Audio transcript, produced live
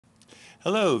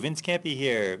Hello, Vince Campi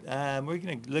here. We're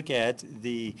going to look at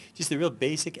just the real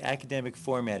basic academic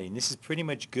formatting. This is pretty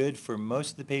much good for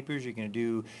most of the papers you're going to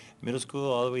do middle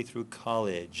school all the way through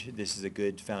college. This is a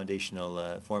good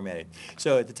foundational formatting.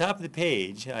 So at the top of the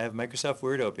page, I have Microsoft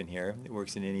Word open here. It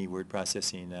works in any word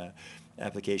processing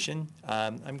application.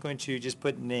 I'm going to just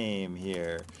put name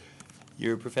here.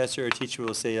 Your professor or teacher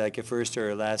will say like a first or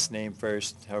a last name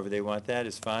first, however they want that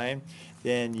is fine.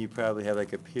 Then you probably have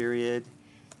like a period,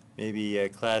 maybe a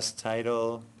class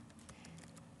title,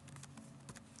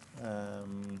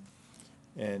 um,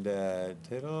 and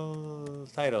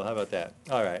title, how about that?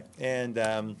 All right, and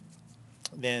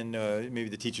then maybe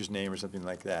the teacher's name or something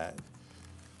like that.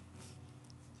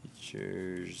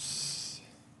 Teacher's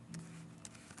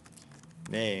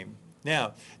name.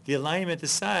 Now, the alignment at the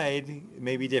side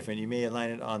may be different. You may align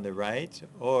it on the right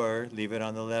or leave it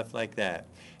on the left like that.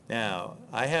 Now,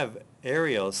 I have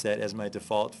Arial set as my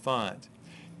default font.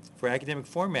 For academic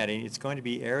formatting, it's going to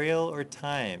be Arial or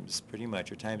Times, pretty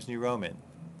much, or Times New Roman.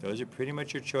 Those are pretty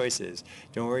much your choices.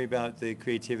 Don't worry about the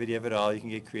creativity of it all. You can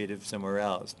get creative somewhere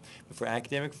else. But for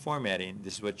academic formatting,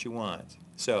 this is what you want.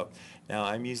 So now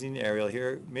I'm using Arial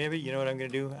here. Maybe, you know what I'm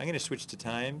going to do? I'm going to switch to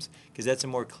Times because that's a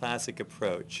more classic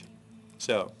approach.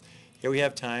 So here we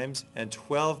have Times, and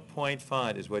 12-point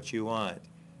font is what you want.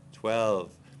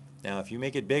 12. Now, if you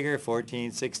make it bigger,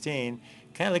 14, 16,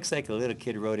 kind of looks like a little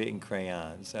kid wrote it in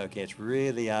crayons. Okay, it's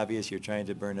really obvious you're trying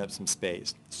to burn up some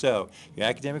space. So, your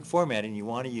academic formatting, you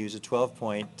want to use a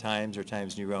 12-point Times or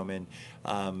Times New Roman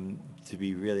to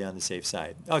be really on the safe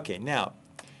side. Okay, now,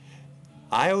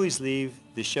 I always leave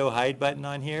the Show Hide button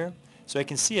on here so I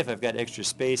can see if I've got extra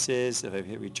spaces, if I've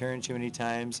hit return too many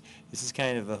times. This is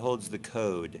kind of holds the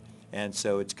code, and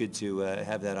so it's good to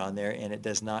have that on there, and it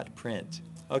does not print.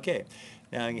 Okay,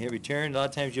 now I'm going to hit return. A lot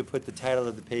of times you'll put the title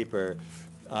of the paper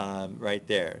right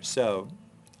there. So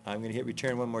I'm going to hit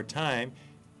return one more time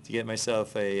to get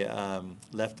myself a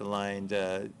left-aligned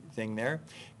thing there.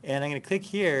 And I'm going to click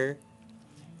here.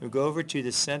 We'll go over to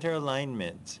the center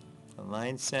alignment,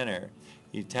 align center.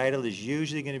 Your title is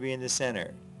usually going to be in the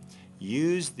center.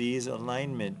 Use these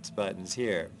alignment buttons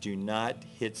here. Do not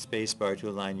hit spacebar to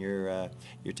align your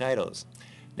titles.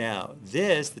 Now,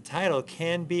 the title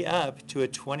can be up to a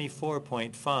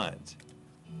 24-point font.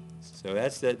 So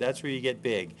that's where you get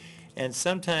big. And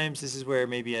sometimes this is where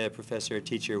maybe a professor or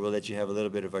teacher will let you have a little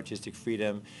bit of artistic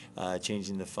freedom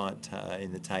changing the font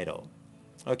in the title.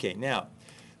 Okay, now,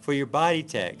 for your body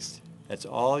text, that's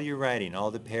all you're writing,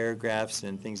 all the paragraphs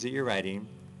and things that you're writing.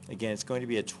 Again, it's going to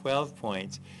be a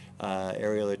 12-point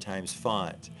Arial or Times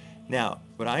font. Now,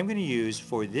 what I'm going to use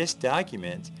for this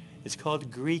document is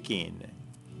called Greeking.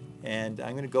 And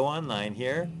I'm going to go online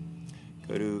here,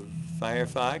 go to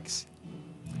Firefox.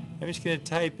 I'm just going to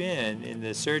type in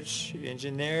the search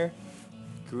engine there,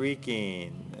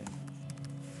 Greeking.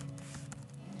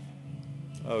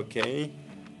 Okay,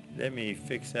 let me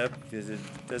fix up because it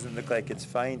doesn't look like it's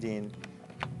finding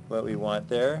what we want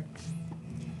there.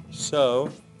 So,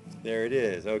 there it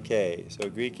is. Okay, so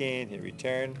Greeking, hit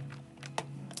return.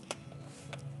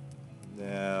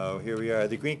 Now, here we are,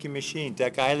 the Greeking machine,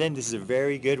 Duck Island. This is a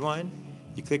very good one.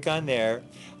 You click on there.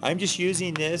 I'm just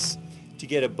using this to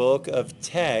get a bulk of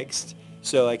text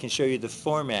so I can show you the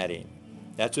formatting.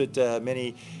 That's what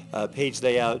many page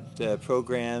layout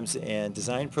programs and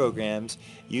design programs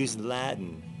use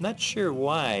Latin. Not sure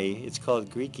why it's called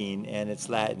Greeking and it's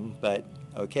Latin, but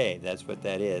okay, that's what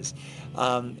that is. So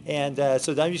I'm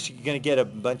just going to get a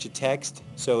bunch of text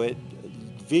so it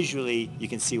visually you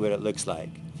can see what it looks like.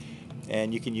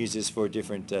 And you can use this for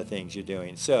different things you're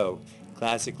doing. So,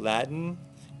 classic Latin,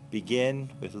 begin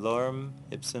with lorem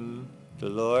ipsum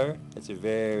dolor. That's a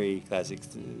very classic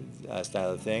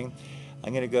style of thing.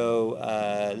 I'm going to go,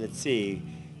 let's see,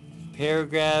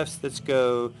 paragraphs. Let's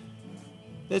go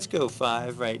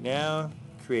 5 right now.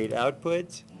 Create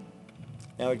output.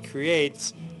 Now it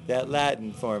creates that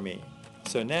Latin for me.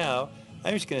 So now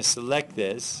I'm just going to select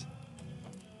this.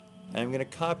 And I'm going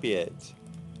to copy it.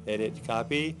 Edit,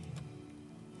 copy.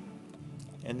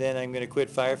 And then I'm going to quit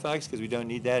Firefox because we don't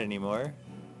need that anymore.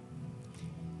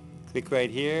 Click right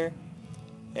here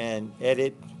and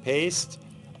edit, paste.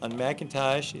 On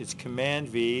Macintosh, it's Command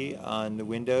V. On the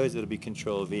Windows, it'll be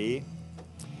Control V.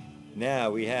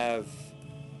 Now we have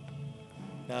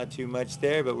not too much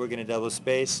there, but we're going to double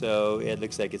space, so it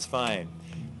looks like it's fine.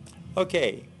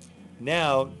 Okay,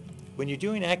 now when you're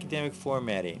doing academic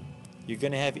formatting, you're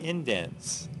going to have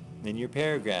indents in your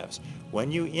paragraphs. When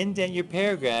you indent your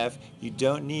paragraph, you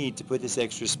don't need to put this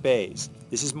extra space.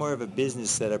 This is more of a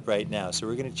business setup right now, so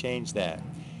we're going to change that.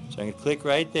 So I'm going to click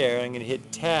right there. I'm going to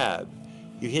hit Tab.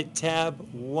 You hit Tab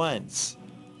once.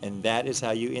 And that is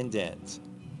how you indent.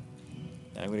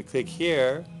 Now I'm going to click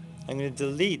here. I'm going to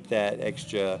delete that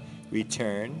extra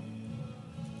return.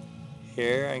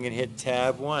 Here I'm going to hit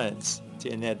tab once to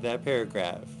indent that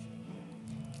paragraph.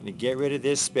 I'm going to get rid of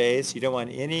this space. You don't want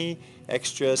any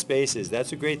extra spaces.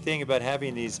 That's a great thing about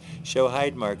having these show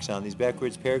hide marks on, these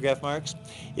backwards paragraph marks,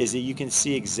 is that you can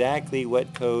see exactly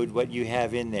what code, what you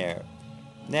have in there.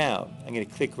 Now I'm going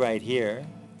to click right here.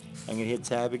 I'm going to hit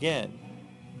tab again.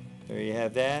 There you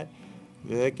have that.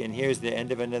 Look, and here's the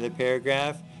end of another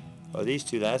paragraph. Well, these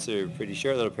two last are pretty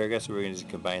short little paragraphs, so we're going to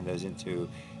just combine those into,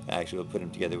 actually we'll put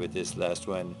them together with this last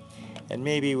one. And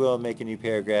maybe we'll make a new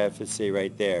paragraph, let's say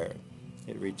right there.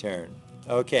 Hit return.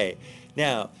 Okay,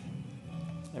 now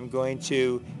I'm going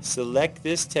to select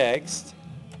this text,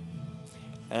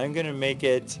 and I'm going to make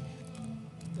it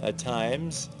a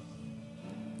times.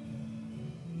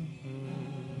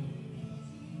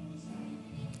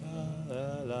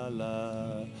 La, la,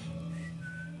 la.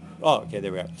 Oh, okay,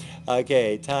 there we are.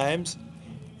 Okay, times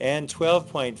and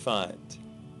 12-point font.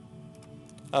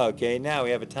 Okay, now we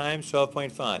have a times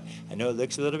 12-point font. I know it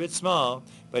looks a little bit small,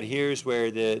 but here's where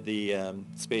the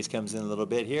space comes in a little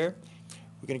bit here.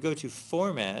 We're going to go to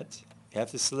Format. You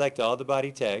have to select all the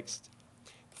body text.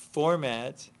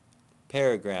 Format,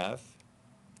 Paragraph,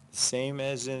 same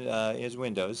as in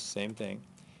Windows, same thing.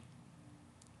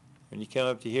 When you come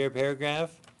up to here,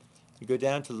 Paragraph, you go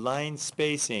down to Line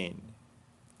Spacing.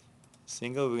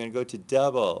 Single, we're going to go to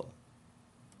double.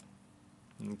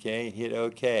 Okay, hit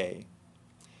OK.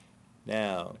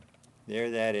 Now, there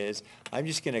that is. I'm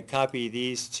just going to copy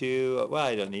these two. Well,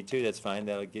 I don't need to. That's fine.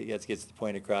 That gets the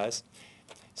point across.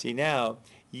 See, now,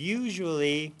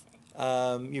 usually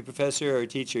your professor or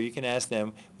teacher, you can ask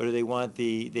them whether they want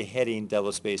the heading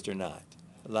double-spaced or not.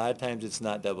 A lot of times it's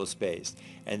not double-spaced.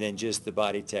 And then just the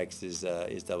body text is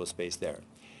double-spaced there.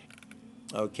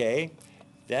 Okay.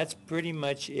 That's pretty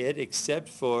much it, except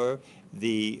for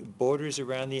the borders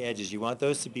around the edges. You want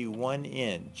those to be 1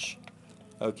 inch.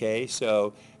 Okay,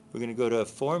 so we're going to go to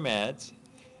Format.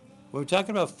 When we're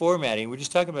talking about formatting, we're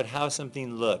just talking about how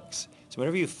something looks. So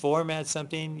whenever you format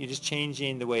something, you're just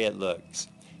changing the way it looks.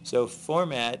 So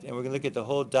Format, and we're going to look at the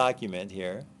whole document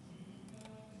here.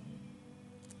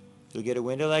 You'll get a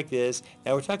window like this.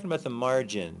 Now we're talking about the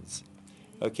margins.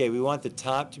 Okay, we want the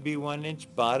top to be 1 inch,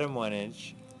 bottom 1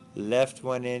 inch. Left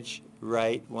 1 inch,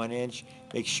 right 1 inch.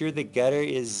 Make sure the gutter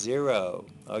is 0.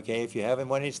 Okay, if you have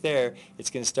 1 inch there, it's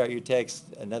going to start your text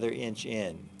another inch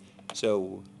in.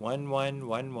 So 1, 1,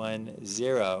 1, 1,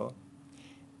 0.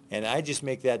 And I just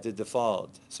make that the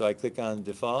default. So I click on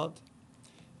Default.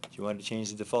 Do you want to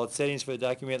change the default settings for the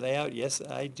document layout? Yes,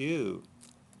 I do.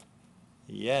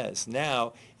 Yes,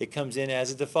 now it comes in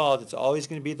as a default. It's always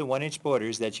going to be the 1 inch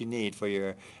borders that you need for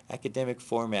your academic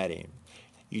formatting.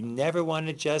 You never want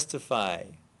to justify.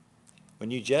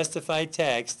 When you justify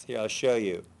text, here I'll show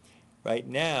you. Right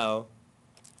now,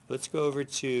 let's go over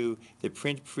to the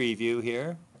print preview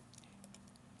here.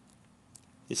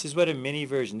 This is what a mini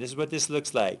version, this is what this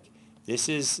looks like. This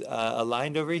is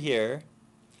aligned over here,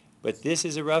 but this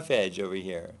is a rough edge over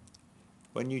here.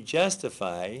 When you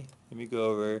justify, let me go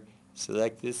over,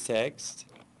 select this text,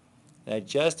 and I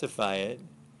justify it,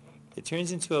 it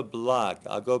turns into a block.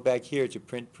 I'll go back here to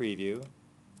print preview.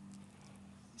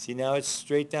 See, now it's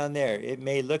straight down there. It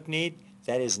may look neat.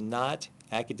 That is not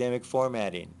academic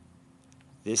formatting.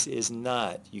 This is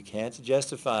not. You can't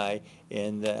justify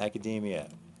in the academia.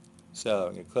 So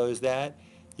I'm going to close that.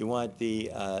 You want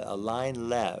the align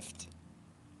left.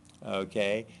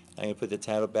 Okay. I'm going to put the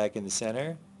title back in the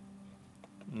center.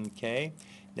 Okay.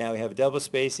 Now we have double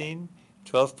spacing,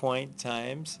 12-point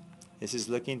times. This is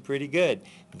looking pretty good.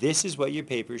 This is what your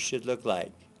paper should look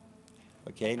like.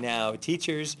 Okay. Now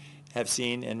teachers have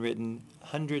seen and written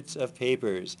hundreds of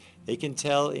papers. They can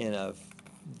tell in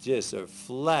just a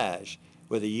flash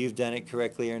whether you've done it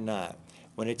correctly or not.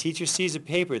 When a teacher sees a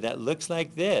paper that looks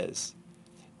like this,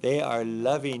 they are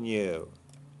loving you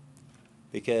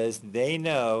because they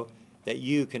know that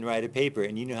you can write a paper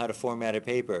and you know how to format a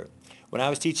paper. When I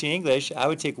was teaching English, I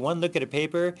would take one look at a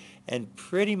paper and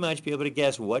pretty much be able to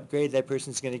guess what grade that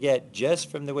person's going to get just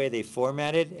from the way they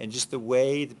format it and just the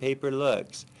way the paper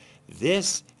looks.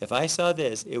 This, if I saw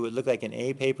this, it would look like an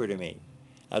A paper to me.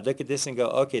 I'd look at this and go,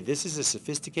 okay, this is a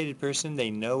sophisticated person.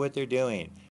 They know what they're doing.